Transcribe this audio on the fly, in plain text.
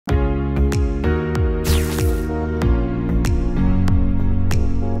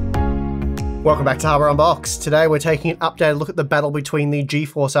Welcome back to Hardware Unboxed. Today we're taking an updated look at the battle between the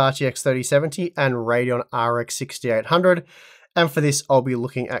GeForce RTX 3070 and Radeon RX 6800. And for this, I'll be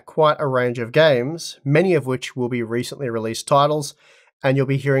looking at quite a range of games, many of which will be recently released titles, and you'll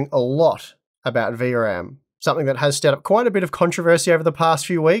be hearing a lot about VRAM, something that has stirred up quite a bit of controversy over the past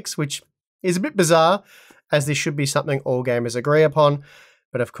few weeks, which is a bit bizarre, as this should be something all gamers agree upon,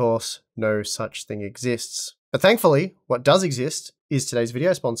 but of course, no such thing exists. But thankfully, what does exist is today's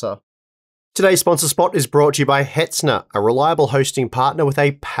video sponsor. Today's sponsor spot is brought to you by Hetzner, a reliable hosting partner with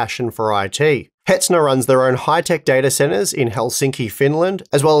a passion for IT. Hetzner runs their own high-tech data centers in Helsinki, Finland,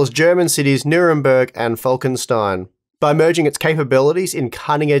 as well as German cities Nuremberg and Falkenstein. By merging its capabilities in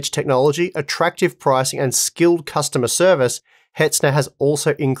cutting-edge technology, attractive pricing, and skilled customer service, Hetzner has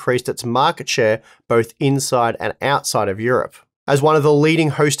also increased its market share both inside and outside of Europe. As one of the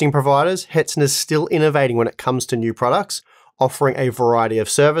leading hosting providers, Hetzner is still innovating when it comes to new products, offering a variety of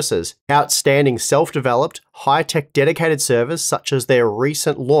services. Outstanding self-developed, high-tech dedicated servers such as their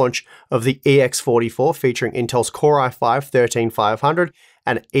recent launch of the EX44 featuring Intel's Core i5-13500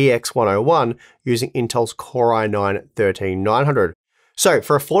 and EX101 using Intel's Core i9-13900. So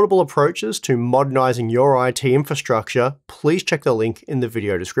for affordable approaches to modernizing your IT infrastructure, please check the link in the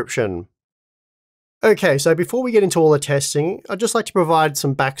video description. Okay, so before we get into all the testing, I'd just like to provide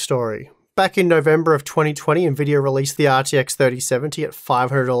some backstory. Back in November of 2020, Nvidia released the RTX 3070 at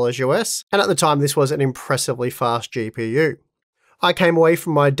 $500 US, and at the time this was an impressively fast GPU. I came away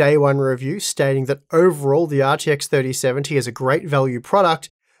from my day one review stating that overall the RTX 3070 is a great value product,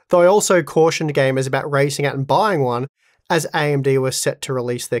 though I also cautioned gamers about racing out and buying one, as AMD was set to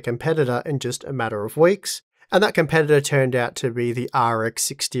release their competitor in just a matter of weeks, and that competitor turned out to be the RX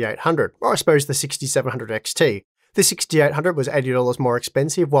 6800, or I suppose the 6700 XT. The 6800 was $80 more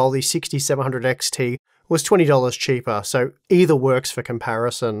expensive, while the 6700 XT was $20 cheaper, so either works for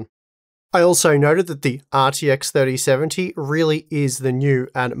comparison. I also noted that the RTX 3070 really is the new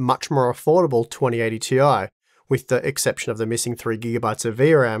and much more affordable 2080 Ti, with the exception of the missing 3GB of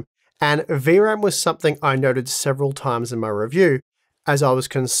VRAM, and VRAM was something I noted several times in my review, as I was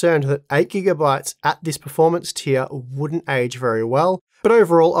concerned that 8GB at this performance tier wouldn't age very well. But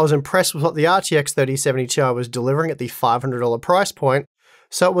overall, I was impressed with what the RTX 3070 Ti was delivering at the $500 price point,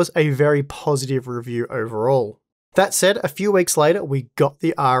 so it was a very positive review overall. That said, a few weeks later, we got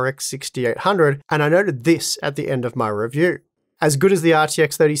the RX 6800, and I noted this at the end of my review. As good as the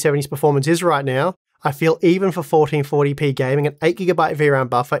RTX 3070's performance is right now, I feel even for 1440p gaming, an 8GB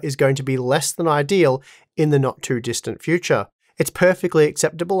VRAM buffer is going to be less than ideal in the not too distant future. It's perfectly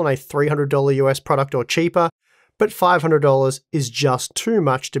acceptable on a $300 US product or cheaper, but $500 is just too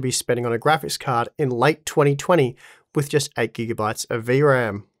much to be spending on a graphics card in late 2020 with just 8GB of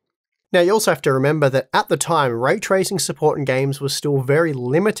VRAM. Now you also have to remember that at the time, ray tracing support in games was still very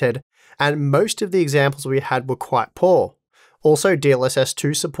limited, and most of the examples we had were quite poor. Also, DLSS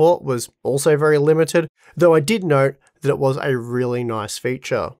 2 support was also very limited, though I did note that it was a really nice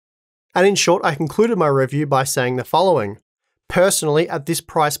feature. And in short, I concluded my review by saying the following. Personally, at this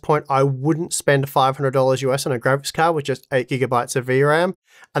price point, I wouldn't spend $500 US on a graphics card with just 8GB of VRAM,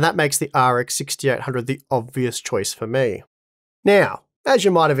 and that makes the RX 6800 the obvious choice for me. Now, as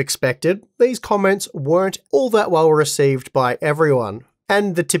you might have expected, these comments weren't all that well received by everyone,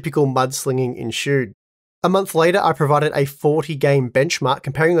 and the typical mudslinging ensued. A month later, I provided a 40-game benchmark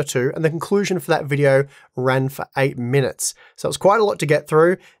comparing the two, and the conclusion for that video ran for 8 minutes. So it was quite a lot to get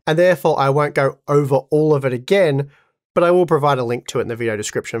through, and therefore I won't go over all of it again, but I will provide a link to it in the video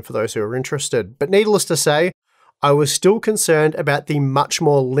description for those who are interested. But needless to say, I was still concerned about the much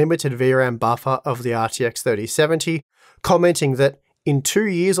more limited VRAM buffer of the RTX 3070, commenting that in 2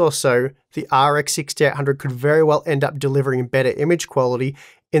 years or so, the RX 6800 could very well end up delivering better image quality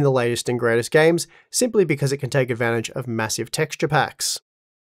in the latest and greatest games, simply because it can take advantage of massive texture packs.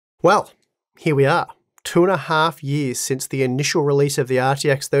 Well, here we are, 2.5 years since the initial release of the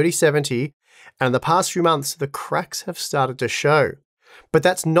RTX 3070, and in the past few months, the cracks have started to show. But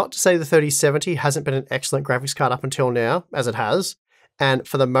that's not to say the 3070 hasn't been an excellent graphics card up until now, as it has, and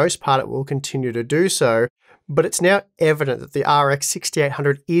for the most part it will continue to do so, but it's now evident that the RX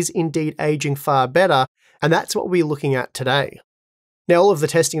 6800 is indeed aging far better, and that's what we're looking at today. Now, all of the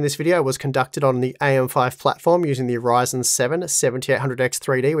testing in this video was conducted on the AM5 platform using the Ryzen 7 7800X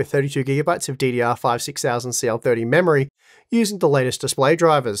 3D with 32GB of DDR5 6000CL30 memory using the latest display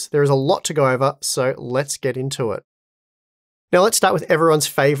drivers. There is a lot to go over, so let's get into it. Now let's start with everyone's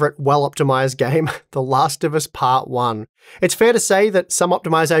favourite well-optimised game, The Last of Us Part 1. It's fair to say that some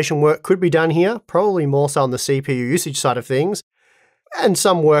optimisation work could be done here, probably more so on the CPU usage side of things, And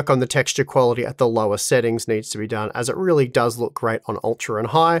some work on the texture quality at the lower settings needs to be done, as it really does look great on Ultra and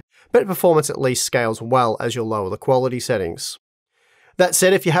High, but performance at least scales well as you lower the quality settings. That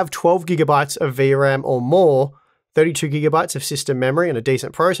said, if you have 12GB of VRAM or more, 32GB of system memory and a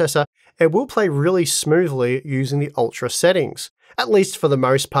decent processor, it will play really smoothly using the Ultra settings, at least for the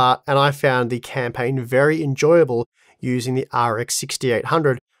most part, and I found the campaign very enjoyable using the RX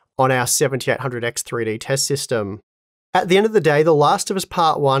 6800 on our 7800X 3D test system. At the end of the day, The Last of Us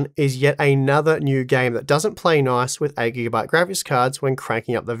Part 1 is yet another new game that doesn't play nice with 8GB graphics cards when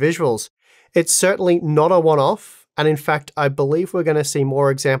cranking up the visuals. It's certainly not a one-off, and in fact, I believe we're going to see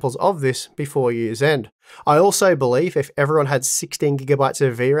more examples of this before year's end. I also believe if everyone had 16GB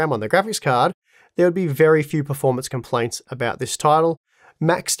of VRAM on the graphics card, there would be very few performance complaints about this title.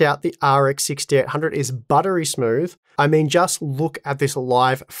 Maxed out, the RX 6800 is buttery smooth. I mean, just look at this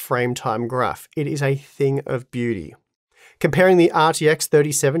live frame time graph. It is a thing of beauty. Comparing the RTX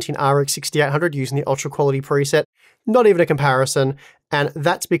 3070 and RX 6800 using the Ultra Quality preset, not even a comparison, and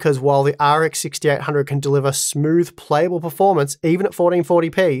that's because while the RX 6800 can deliver smooth, playable performance even at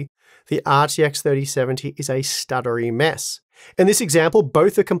 1440p, the RTX 3070 is a stuttery mess. In this example,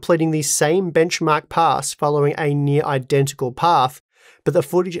 both are completing the same benchmark pass following a near identical path, but the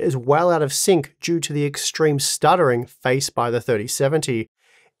footage is well out of sync due to the extreme stuttering faced by the 3070.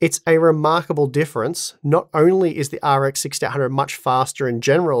 It's a remarkable difference. Not only is the RX 6800 much faster in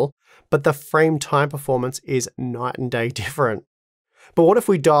general, but the frame time performance is night and day different. But what if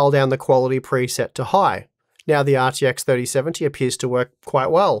we dial down the quality preset to high? Now the RTX 3070 appears to work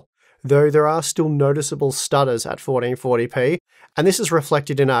quite well, though there are still noticeable stutters at 1440p, and this is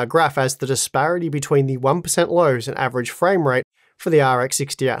reflected in our graph as the disparity between the 1% lows and average frame rate for the RX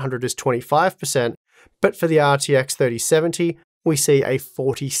 6800 is 25%, but for the RTX 3070, we see a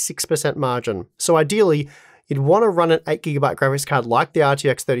 46% margin. So ideally, you'd want to run an 8GB graphics card like the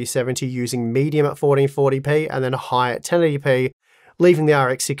RTX 3070 using medium at 1440p and then high at 1080p, leaving the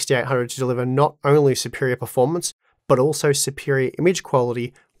RX 6800 to deliver not only superior performance, but also superior image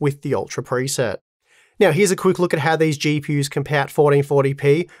quality with the Ultra preset. Now here's a quick look at how these GPUs compare at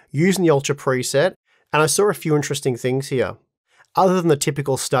 1440p using the Ultra preset, and I saw a few interesting things here. Other than the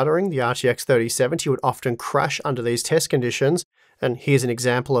typical stuttering, the RTX 3070 would often crash under these test conditions, and here's an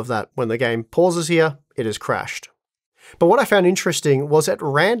example of that. When the game pauses here, it has crashed. But what I found interesting was at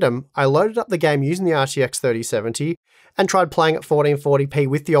random, I loaded up the game using the RTX 3070 and tried playing at 1440p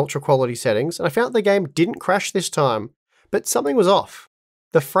with the Ultra quality settings, and I found the game didn't crash this time, but something was off.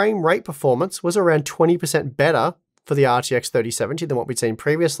 The frame rate performance was around 20% better for the RTX 3070 than what we'd seen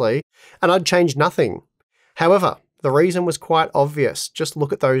previously, and I'd changed nothing. However, the reason was quite obvious. Just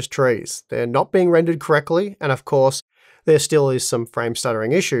look at those trees. They're not being rendered correctly, and of course, there still is some frame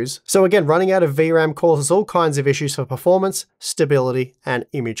stuttering issues. So again, running out of VRAM causes all kinds of issues for performance, stability, and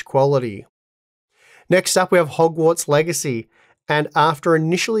image quality. Next up, we have Hogwarts Legacy, and after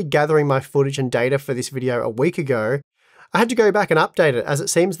initially gathering my footage and data for this video a week ago, I had to go back and update it, as it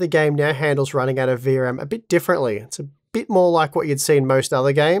seems the game now handles running out of VRAM a bit differently. It's a bit more like what you'd see in most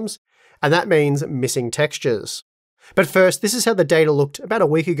other games, and that means missing textures. But first, this is how the data looked about a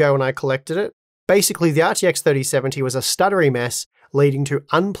week ago when I collected it. Basically, the RTX 3070 was a stuttery mess, leading to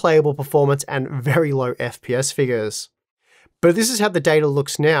unplayable performance and very low FPS figures. But this is how the data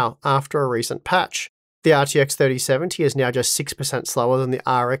looks now after a recent patch. The RTX 3070 is now just 6% slower than the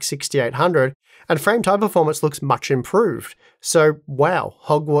RX 6800, and frame time performance looks much improved. So wow,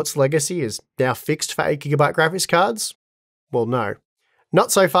 Hogwarts Legacy is now fixed for 8GB graphics cards? Well, no.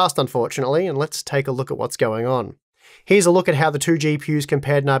 Not so fast, unfortunately, and let's take a look at what's going on. Here's a look at how the two GPUs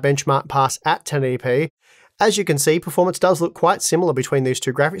compared in our benchmark pass at 1080p. As you can see, performance does look quite similar between these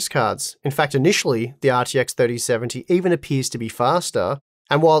two graphics cards. In fact, initially, the RTX 3070 even appears to be faster,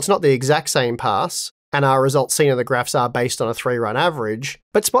 and while it's not the exact same pass, and our results seen in the graphs are based on a 3-run average,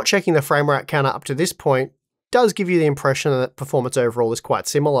 but spot checking the frame rate counter up to this point does give you the impression that performance overall is quite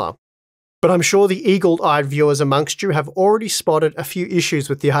similar. But I'm sure the eagle-eyed viewers amongst you have already spotted a few issues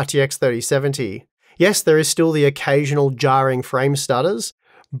with the RTX 3070. Yes, there is still the occasional jarring frame stutters,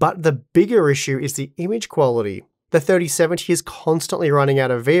 but the bigger issue is the image quality. The 3070 is constantly running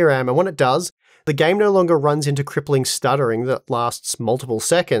out of VRAM, and when it does, the game no longer runs into crippling stuttering that lasts multiple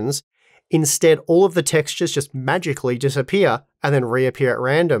seconds. Instead, all of the textures just magically disappear and then reappear at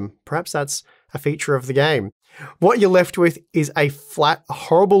random. Perhaps that's a feature of the game. What you're left with is a flat,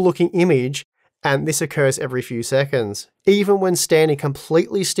 horrible-looking image, and this occurs every few seconds. Even when standing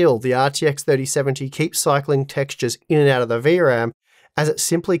completely still, the RTX 3070 keeps cycling textures in and out of the VRAM, as it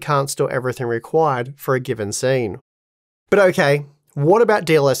simply can't store everything required for a given scene. But okay, what about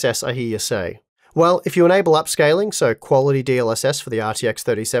DLSS, I hear you say? Well, if you enable upscaling, so quality DLSS for the RTX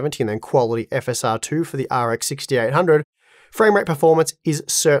 3070 and then quality FSR2 for the RX 6800, frame rate performance is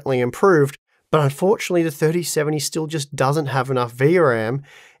certainly improved, but unfortunately the 3070 still just doesn't have enough VRAM,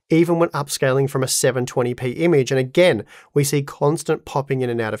 even when upscaling from a 720p image, and again, we see constant popping in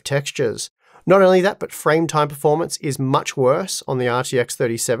and out of textures. Not only that, but frame time performance is much worse on the RTX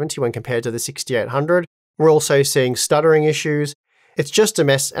 3070 when compared to the 6800. We're also seeing stuttering issues. It's just a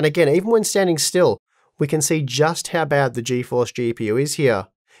mess, and again, even when standing still, we can see just how bad the GeForce GPU is here.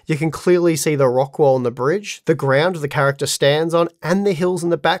 You can clearly see the rock wall on the bridge, the ground the character stands on, and the hills in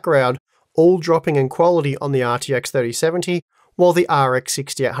the background, all dropping in quality on the RTX 3070, while the RX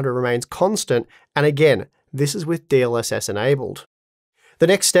 6800 remains constant, and again, this is with DLSS enabled. The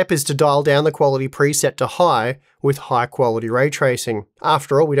next step is to dial down the quality preset to high with high quality ray tracing.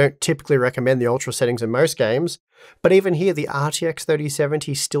 After all, we don't typically recommend the ultra settings in most games, but even here the RTX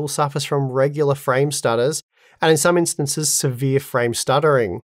 3070 still suffers from regular frame stutters, and in some instances severe frame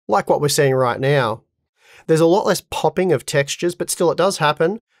stuttering, like what we're seeing right now. There's a lot less popping of textures, but still it does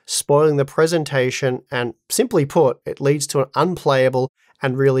happen, spoiling the presentation, and simply put, it leads to an unplayable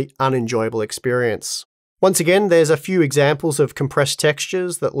and really unenjoyable experience. Once again, there's a few examples of compressed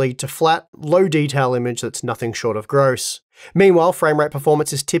textures that lead to flat, low detail image that's nothing short of gross. Meanwhile, frame rate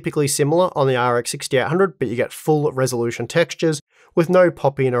performance is typically similar on the RX 6800, but you get full resolution textures with no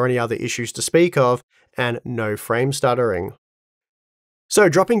popping or any other issues to speak of, and no frame stuttering. So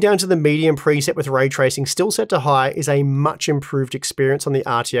dropping down to the medium preset with ray tracing still set to high is a much improved experience on the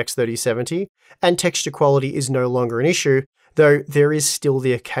RTX 3070, and texture quality is no longer an issue, though there is still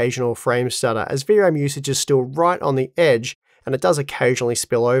the occasional frame stutter as VRAM usage is still right on the edge and it does occasionally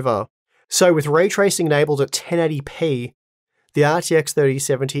spill over. So with ray tracing enabled at 1080p, the RTX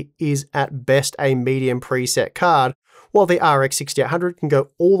 3070 is at best a medium preset card, while the RX 6800 can go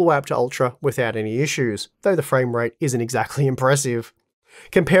all the way up to Ultra without any issues, though the frame rate isn't exactly impressive.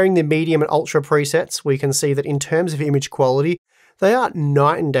 Comparing the medium and Ultra presets, we can see that in terms of image quality, they are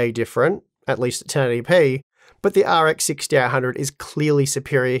night and day different, at least at 1080p, but the RX 6800 is clearly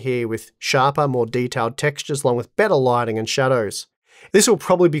superior here with sharper, more detailed textures along with better lighting and shadows. This will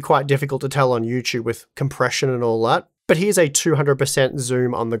probably be quite difficult to tell on YouTube with compression and all that, but here's a 200%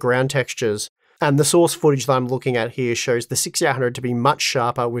 zoom on the ground textures, and the source footage that I'm looking at here shows the 6800 to be much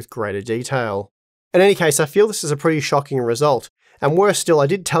sharper with greater detail. In any case, I feel this is a pretty shocking result, and worse still, I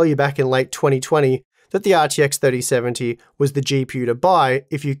did tell you back in late 2020 that the RTX 3070 was the GPU to buy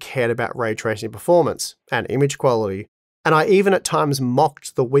if you cared about ray tracing performance and image quality. And I even at times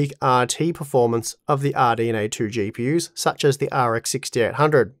mocked the weak RT performance of the Radeon A2 GPUs, such as the RX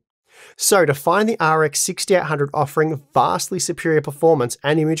 6800. So to find the RX 6800 offering vastly superior performance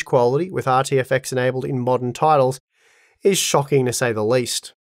and image quality with RTFX enabled in modern titles is shocking to say the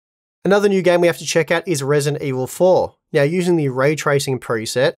least. Another new game we have to check out is Resident Evil 4. Now using the ray tracing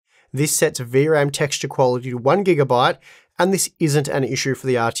preset, this sets VRAM texture quality to 1GB, and this isn't an issue for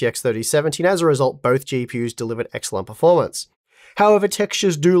the RTX 3070, and as a result, both GPUs delivered excellent performance. However,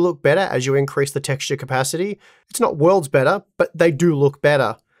 textures do look better as you increase the texture capacity. It's not worlds better, but they do look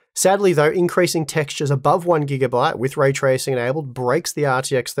better. Sadly though, increasing textures above 1GB with ray tracing enabled breaks the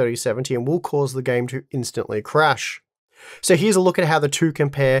RTX 3070 and will cause the game to instantly crash. So here's a look at how the two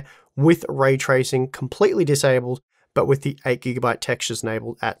compare with ray tracing completely disabled, but with the 8GB textures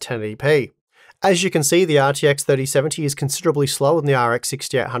enabled at 1080p. As you can see, the RTX 3070 is considerably slower than the RX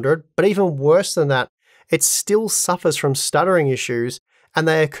 6800, but even worse than that, it still suffers from stuttering issues, and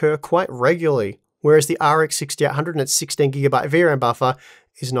they occur quite regularly, whereas the RX 6800 and its 16GB VRAM buffer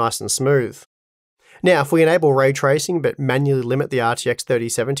is nice and smooth. Now, if we enable ray tracing but manually limit the RTX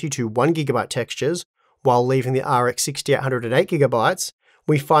 3070 to 1GB textures, while leaving the RX 6800 at 8GB,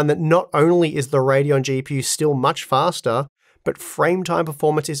 we find that not only is the Radeon GPU still much faster, but frame time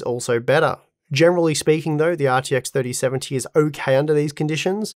performance is also better. Generally speaking though, the RTX 3070 is okay under these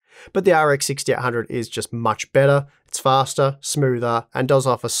conditions, but the RX 6800 is just much better, it's faster, smoother, and does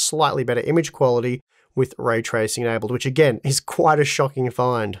offer slightly better image quality with ray tracing enabled, which again is quite a shocking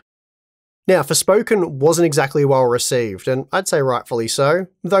find. Now, Forspoken wasn't exactly well received, and I'd say rightfully so,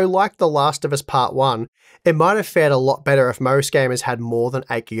 though like The Last of Us Part 1, it might have fared a lot better if most gamers had more than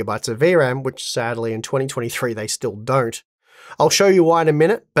 8GB of VRAM, which sadly in 2023 they still don't. I'll show you why in a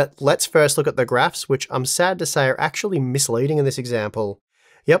minute, but let's first look at the graphs, which I'm sad to say are actually misleading in this example.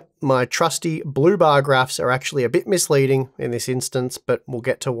 Yep, my trusty blue bar graphs are actually a bit misleading in this instance, but we'll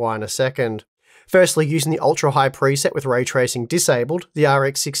get to why in a second. Firstly, using the ultra-high preset with ray tracing disabled, the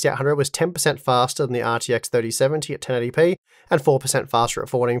RX 6800 was 10% faster than the RTX 3070 at 1080p and 4% faster at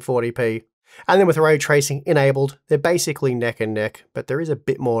 1440p. And then with ray tracing enabled, they're basically neck and neck, but there is a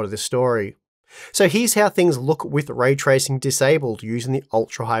bit more to this story. So here's how things look with ray tracing disabled using the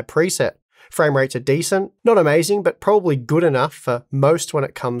ultra high preset. Frame rates are decent, not amazing, but probably good enough for most when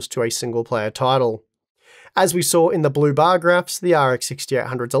it comes to a single player title. As we saw in the blue bar graphs, the RX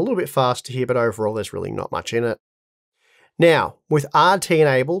 6800 is a little bit faster here, but overall there's really not much in it. Now, with RT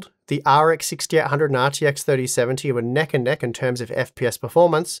enabled, the RX 6800 and RTX 3070 were neck and neck in terms of FPS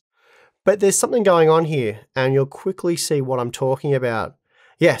performance, but there's something going on here, and you'll quickly see what I'm talking about.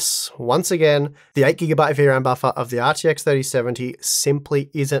 Yes, once again, the 8GB VRAM buffer of the RTX 3070 simply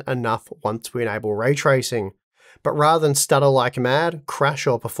isn't enough once we enable ray tracing. But rather than stutter like mad, crash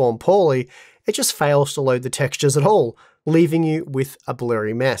or perform poorly, it just fails to load the textures at all, leaving you with a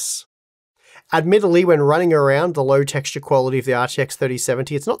blurry mess. Admittedly, when running around the low texture quality of the RTX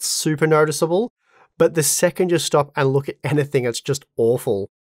 3070, it's not super noticeable, but the second you stop and look at anything, it's just awful.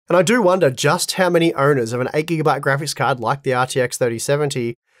 And I do wonder just how many owners of an 8GB graphics card like the RTX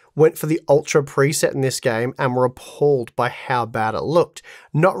 3070 went for the Ultra preset in this game and were appalled by how bad it looked,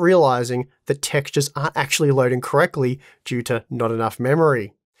 not realizing that textures aren't actually loading correctly due to not enough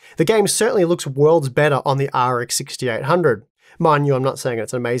memory. The game certainly looks worlds better on the RX 6800. Mind you, I'm not saying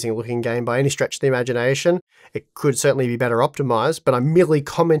it's an amazing looking game by any stretch of the imagination. It could certainly be better optimized, but I'm merely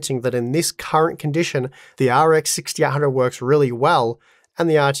commenting that in this current condition, the RX 6800 works really well, and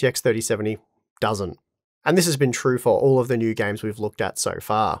the RTX 3070 doesn't. And this has been true for all of the new games we've looked at so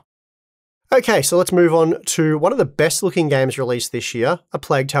far. Okay, so let's move on to one of the best looking games released this year, A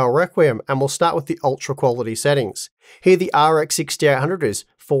Plague Tale Requiem, and we'll start with the ultra quality settings. Here the RX 6800 is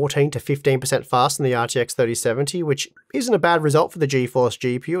 14 to 15% faster than the RTX 3070, which isn't a bad result for the GeForce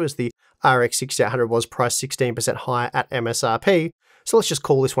GPU, as the RX 6800 was priced 16% higher at MSRP, so let's just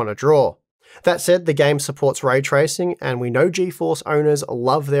call this one a draw. That said, the game supports ray tracing, and we know GeForce owners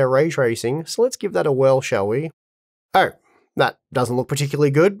love their ray tracing, so let's give that a whirl, shall we? Oh, that doesn't look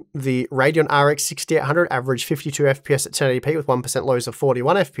particularly good. The Radeon RX 6800 averaged 52 FPS at 1080p with 1% lows of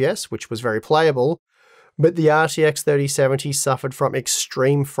 41 FPS, which was very playable, but the RTX 3070 suffered from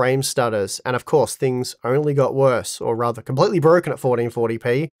extreme frame stutters, and of course things only got worse, or rather completely broken at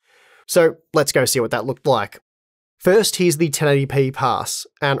 1440p. So let's go see what that looked like. First, here's the 1080p pass,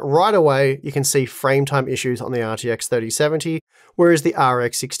 and right away you can see frame time issues on the RTX 3070, whereas the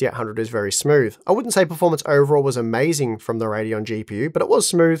RX 6800 is very smooth. I wouldn't say performance overall was amazing from the Radeon GPU, but it was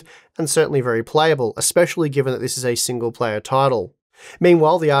smooth and certainly very playable, especially given that this is a single player title.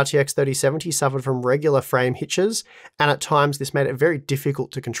 Meanwhile, the RTX 3070 suffered from regular frame hitches, and at times this made it very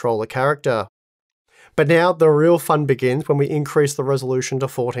difficult to control a character. But now the real fun begins when we increase the resolution to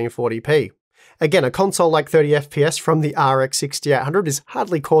 1440p. Again, a console like 30 FPS from the RX 6800 is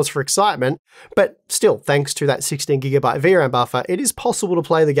hardly cause for excitement, but still, thanks to that 16GB VRAM buffer, it is possible to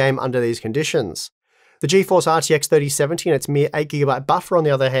play the game under these conditions. The GeForce RTX 3070 and its mere 8GB buffer, on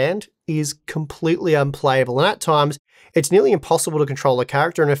the other hand, is completely unplayable, and at times, it's nearly impossible to control a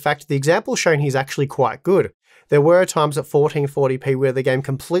character, and in fact, the example shown here is actually quite good. There were times at 1440p where the game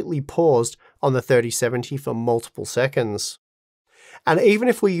completely paused on the 3070 for multiple seconds. And even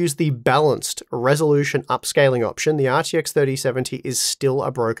if we use the balanced resolution upscaling option, the RTX 3070 is still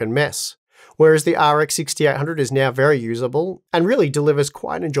a broken mess, whereas the RX 6800 is now very usable and really delivers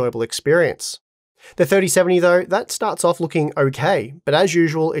quite an enjoyable experience. The 3070 though, that starts off looking okay, but as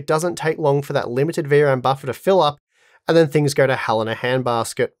usual, it doesn't take long for that limited VRAM buffer to fill up, and then things go to hell in a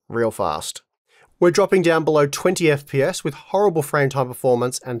handbasket real fast. We're dropping down below 20 FPS with horrible frame time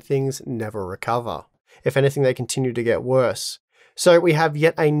performance, and things never recover. If anything, they continue to get worse. So we have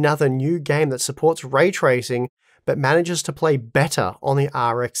yet another new game that supports ray tracing, but manages to play better on the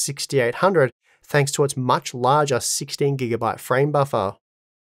RX 6800 thanks to its much larger 16GB frame buffer.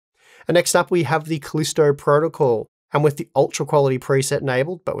 And next up we have the Callisto Protocol, and with the ultra quality preset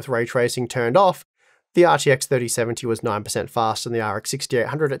enabled, but with ray tracing turned off, the RTX 3070 was 9% faster than the RX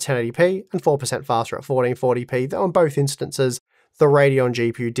 6800 at 1080p and 4% faster at 1440p, though in both instances, the Radeon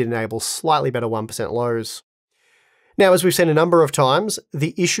GPU did enable slightly better 1% lows. Now, as we've seen a number of times,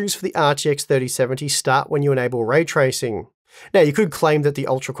 the issues for the RTX 3070 start when you enable ray tracing. Now, you could claim that the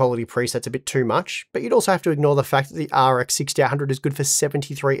ultra quality preset's a bit too much, but you'd also have to ignore the fact that the RX 6800 is good for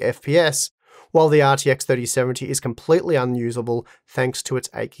 73 FPS, while the RTX 3070 is completely unusable thanks to its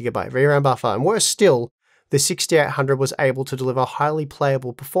 8GB VRAM buffer. And worse still, the 6800 was able to deliver highly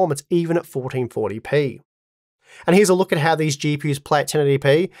playable performance even at 1440p. And here's a look at how these GPUs play at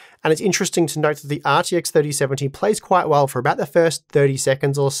 1080p, and it's interesting to note that the RTX 3070 plays quite well for about the first 30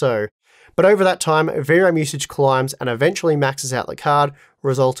 seconds or so. But over that time, VRAM usage climbs and eventually maxes out the card,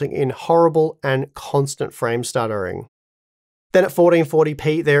 resulting in horrible and constant frame stuttering. Then at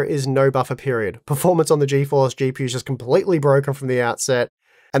 1440p, there is no buffer period. Performance on the GeForce GPU is just completely broken from the outset,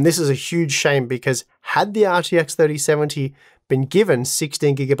 And this is a huge shame because had the RTX 3070 been given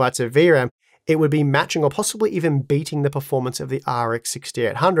 16GB of VRAM, it would be matching or possibly even beating the performance of the RX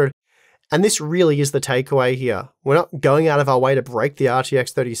 6800. And this really is the takeaway here. We're not going out of our way to break the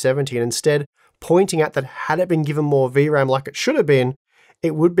RTX 3070 and instead pointing out that had it been given more VRAM like it should have been,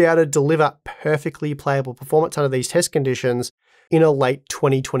 it would be able to deliver perfectly playable performance under these test conditions in a late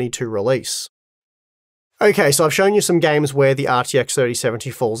 2022 release. Okay, so I've shown you some games where the RTX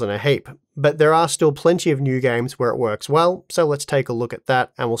 3070 falls in a heap, but there are still plenty of new games where it works well, so let's take a look at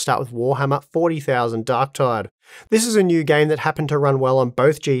that, and we'll start with Warhammer 40,000 Darktide. This is a new game that happened to run well on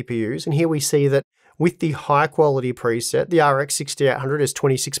both GPUs, and here we see that with the high quality preset, the RX 6800 is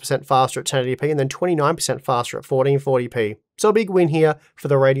 26% faster at 1080p and then 29% faster at 1440p. So a big win here for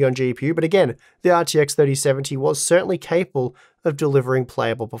the Radeon GPU, but again, the RTX 3070 was certainly capable of delivering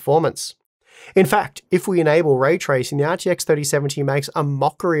playable performance. In fact, if we enable ray tracing, the RTX 3070 makes a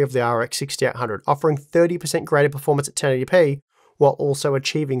mockery of the RX 6800, offering 30% greater performance at 1080p while also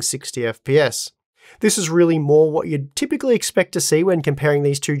achieving 60 FPS. This is really more what you'd typically expect to see when comparing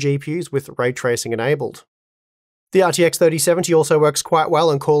these two GPUs with ray tracing enabled. The RTX 3070 also works quite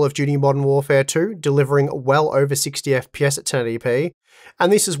well in Call of Duty Modern Warfare 2, delivering well over 60 FPS at 1080p,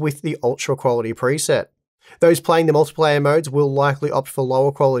 and this is with the ultra quality preset. Those playing the multiplayer modes will likely opt for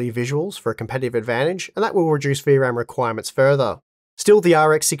lower quality visuals for a competitive advantage, and that will reduce VRAM requirements further. Still, the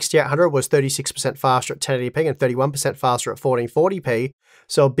RX 6800 was 36% faster at 1080p and 31% faster at 1440p,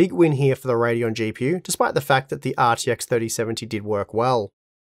 so a big win here for the Radeon GPU, despite the fact that the RTX 3070 did work well.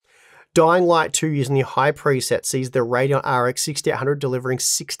 Dying Light 2 using the high preset sees the Radeon RX 6800 delivering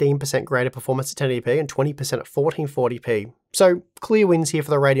 16% greater performance at 1080p and 20% at 1440p. So clear wins here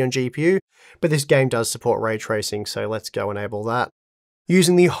for the Radeon GPU, but this game does support ray tracing, so let's go enable that.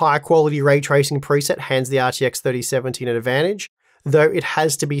 Using the high quality ray tracing preset hands the RTX 3070 an advantage, though it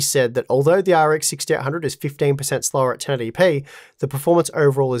has to be said that although the RX 6800 is 15% slower at 1080p, the performance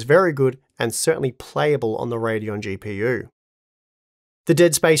overall is very good and certainly playable on the Radeon GPU. The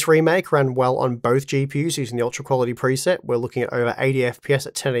Dead Space remake ran well on both GPUs using the ultra quality preset. We're looking at over 80 FPS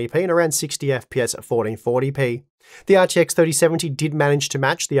at 1080p and around 60 FPS at 1440p. The RTX 3070 did manage to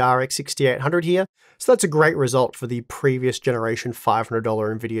match the RX 6800 here, so that's a great result for the previous generation $500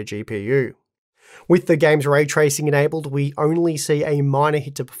 Nvidia GPU. With the game's ray tracing enabled, we only see a minor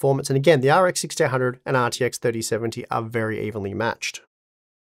hit to performance, and again, the RX 6800 and RTX 3070 are very evenly matched.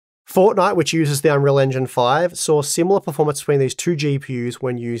 Fortnite, which uses the Unreal Engine 5, saw similar performance between these two GPUs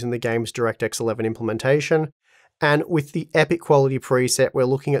when using the game's DirectX 11 implementation, and with the Epic quality preset, we're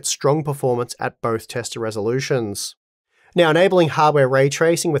looking at strong performance at both tester resolutions. Now, enabling hardware ray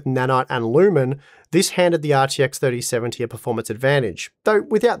tracing with Nanite and Lumen, this handed the RTX 3070 a performance advantage, though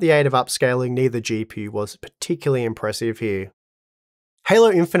without the aid of upscaling, neither GPU was particularly impressive here.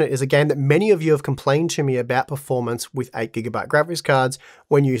 Halo Infinite is a game that many of you have complained to me about performance with 8GB graphics cards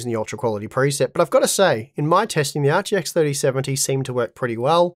when using the ultra quality preset, but I've got to say, in my testing, the RTX 3070 seemed to work pretty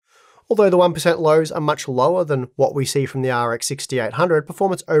well. Although the 1% lows are much lower than what we see from the RX 6800,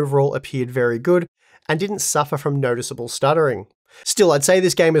 performance overall appeared very good and didn't suffer from noticeable stuttering. Still, I'd say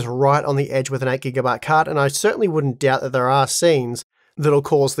this game is right on the edge with an 8GB card, and I certainly wouldn't doubt that there are scenes that'll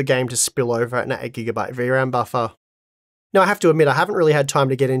cause the game to spill over an 8GB VRAM buffer. Now, I have to admit, I haven't really had time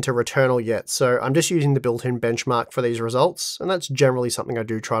to get into Returnal yet, so I'm just using the built-in benchmark for these results, and that's generally something I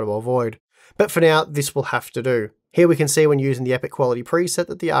do try to avoid. But for now, this will have to do. Here we can see when using the Epic quality preset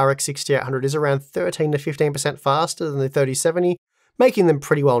that the RX 6800 is around 13 to 15% faster than the 3070, making them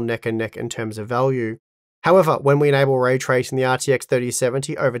pretty well neck and neck in terms of value. However, when we enable ray tracing, the RTX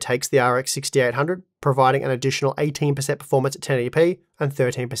 3070 overtakes the RX 6800, providing an additional 18% performance at 1080p and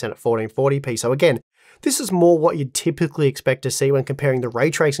 13% at 1440p. So again, this is more what you'd typically expect to see when comparing the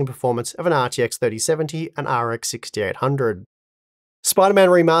ray tracing performance of an RTX 3070 and RX 6800. Spider-Man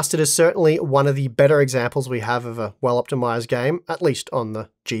Remastered is certainly one of the better examples we have of a well-optimized game, at least on the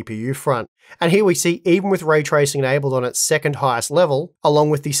GPU front. And here we see, even with ray tracing enabled on its second highest level, along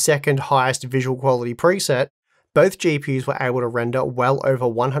with the second highest visual quality preset, both GPUs were able to render well over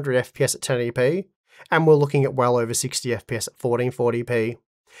 100 FPS at 1080p, and we're looking at well over 60 FPS at 1440p.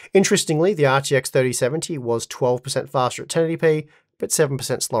 Interestingly, the RTX 3070 was 12% faster at 1080p, but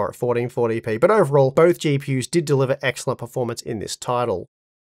 7% slower at 1440p. But overall, both GPUs did deliver excellent performance in this title.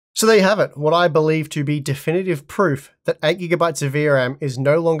 So there you have it, what I believe to be definitive proof that 8GB of VRAM is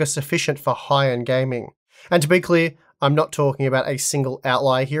no longer sufficient for high-end gaming. And to be clear, I'm not talking about a single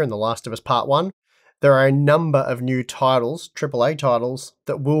outlier here in The Last of Us Part 1. There are a number of new titles, AAA titles,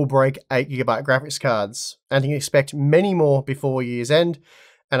 that will break 8GB graphics cards, and you can expect many more before year's end,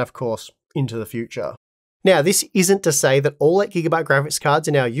 and of course, into the future. Now, this isn't to say that all 8GB graphics cards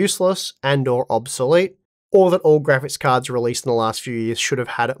are now useless and or obsolete, or that all graphics cards released in the last few years should have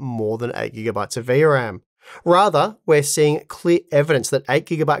had more than 8GB of VRAM. Rather, we're seeing clear evidence that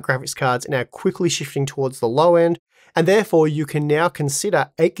 8GB graphics cards are now quickly shifting towards the low end, and therefore you can now consider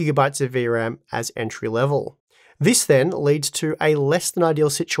 8GB of VRAM as entry level. This then leads to a less than ideal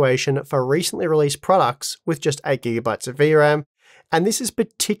situation for recently released products with just 8GB of VRAM, and this is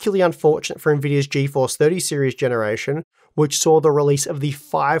particularly unfortunate for Nvidia's GeForce 30 series generation, which saw the release of the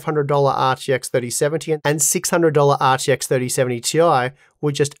 $500 RTX 3070 and $600 RTX 3070 Ti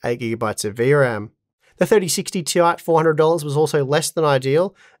with just 8GB of VRAM. The 3060 Ti at $400 was also less than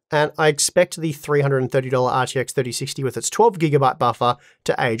ideal, and I expect the $330 RTX 3060 with its 12GB buffer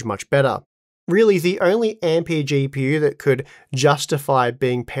to age much better. Really, the only Ampere GPU that could justify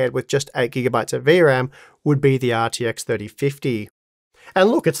being paired with just 8GB of VRAM would be the RTX 3050. And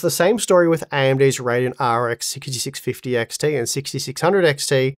look, it's the same story with AMD's Radeon RX 6650 XT and 6600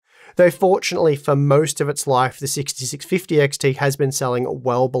 XT, though fortunately for most of its life, the 6650 XT has been selling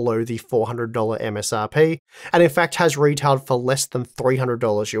well below the $400 MSRP, and in fact has retailed for less than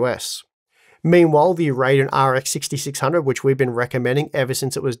 $300 US. Meanwhile, the Radeon RX 6600, which we've been recommending ever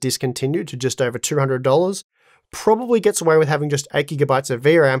since it was discontinued to just over $200, probably gets away with having just 8GB of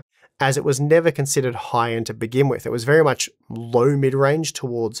VRAM, as it was never considered high-end to begin with. It was very much low mid-range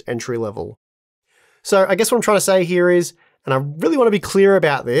towards entry level. So I guess what I'm trying to say here is, and I really want to be clear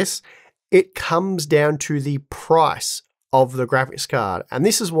about this, it comes down to the price of the graphics card. And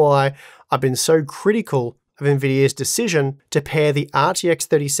this is why I've been so critical of Nvidia's decision to pair the RTX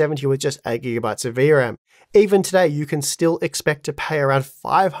 3070 with just 8GB of VRAM. Even today, you can still expect to pay around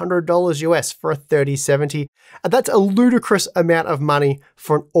 $500 US for a 3070, and that's a ludicrous amount of money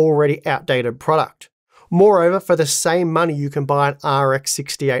for an already outdated product. Moreover, for the same money, you can buy an RX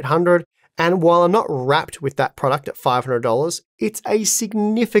 6800, and while I'm not wrapped with that product at $500, it's a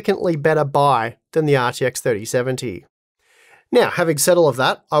significantly better buy than the RTX 3070. Now, having said all of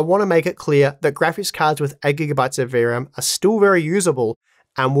that, I want to make it clear that graphics cards with 8GB of VRAM are still very usable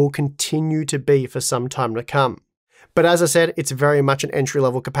and will continue to be for some time to come. But as I said, it's very much an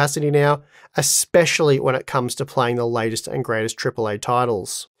entry-level capacity now, especially when it comes to playing the latest and greatest AAA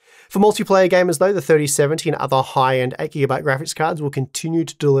titles. For multiplayer gamers though, the 3070 and other high-end 8GB graphics cards will continue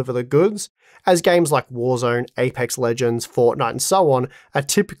to deliver the goods, as games like Warzone, Apex Legends, Fortnite and so on are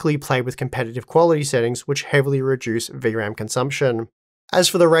typically played with competitive quality settings which heavily reduce VRAM consumption. As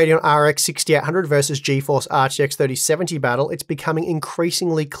for the Radeon RX 6800 versus GeForce RTX 3070 battle, it's becoming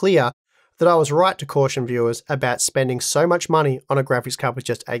increasingly clear that I was right to caution viewers about spending so much money on a graphics card with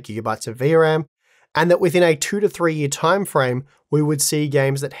just 8GB of VRAM, and that within a 2 to 3 year time frame, we would see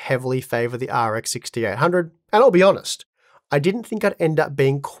games that heavily favour the RX 6800, and I'll be honest, I didn't think I'd end up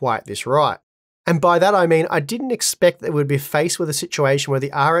being quite this right. And by that I mean I didn't expect that we'd be faced with a situation where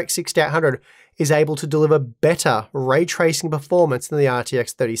the RX 6800 is able to deliver better ray tracing performance than the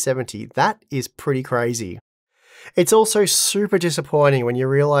RTX 3070. That is pretty crazy. It's also super disappointing when you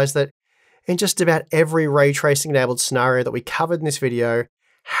realise that in just about every ray tracing enabled scenario that we covered in this video,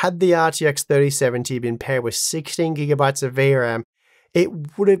 had the RTX 3070 been paired with 16GB of VRAM,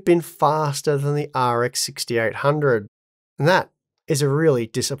 it would have been faster than the RX 6800. And that is a really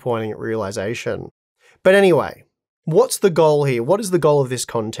disappointing realization. But anyway, what's the goal here? What is the goal of this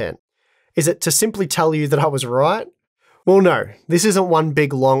content? Is it to simply tell you that I was right? Well, no, this isn't one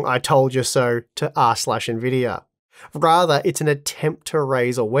big long I told you so to r/Nvidia. Rather, it's an attempt to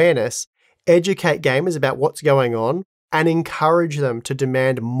raise awareness, educate gamers about what's going on, and encourage them to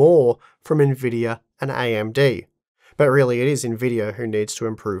demand more from Nvidia and AMD. But really, it is Nvidia who needs to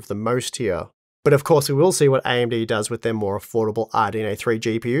improve the most here. But of course, we will see what AMD does with their more affordable RDNA 3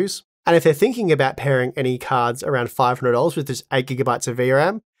 GPUs. And if they're thinking about pairing any cards around $500 with just 8GB of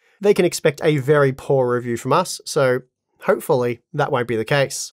VRAM, they can expect a very poor review from us, so hopefully that won't be the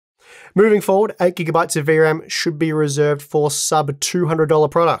case. Moving forward, 8GB of VRAM should be reserved for sub $200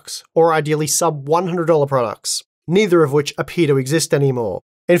 products, or ideally sub $100 products, neither of which appear to exist anymore.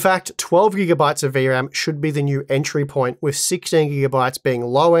 In fact, 12GB of VRAM should be the new entry point, with 16GB being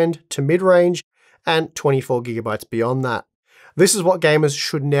low-end to mid-range, and 24GB beyond that. This is what gamers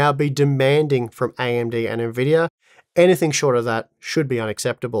should now be demanding from AMD and Nvidia. Anything short of that should be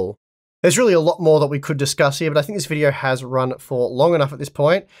unacceptable. There's really a lot more that we could discuss here, but I think this video has run for long enough at this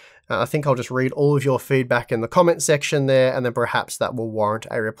point. I think I'll just read all of your feedback in the comment section there, and then perhaps that will warrant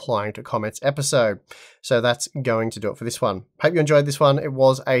a replying to comments episode. So that's going to do it for this one. Hope you enjoyed this one. It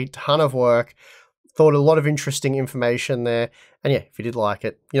was a ton of work. Thought a lot of interesting information there. And yeah, if you did like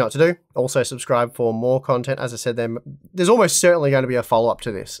it, you know what to do. Also subscribe for more content. As I said, there's almost certainly going to be a follow-up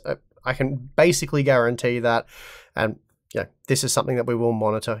to this. I can basically guarantee that. And yeah, this is something that we will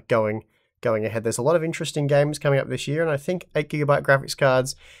monitor going ahead. There's a lot of interesting games coming up this year, and I think 8GB graphics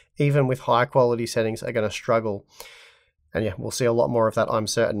cards, even with high quality settings, are going to struggle. And yeah, we'll see a lot more of that, I'm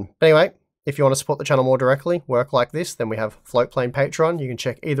certain. But anyway, if you want to support the channel more directly, work like this, then we have Floatplane Patreon. You can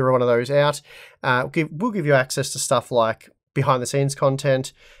check either one of those out. We'll give you access to stuff like behind the scenes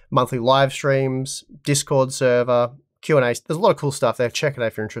content, monthly live streams, Discord server, Q&As. There's a lot of cool stuff there. Check it out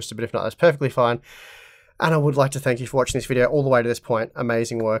if you're interested, but if not, that's perfectly fine. And I would like to thank you for watching this video all the way to this point.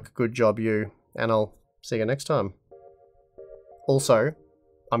 Amazing work. Good job, you. And I'll see you next time. Also,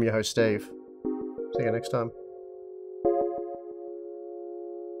 I'm your host, Steve. See you next time.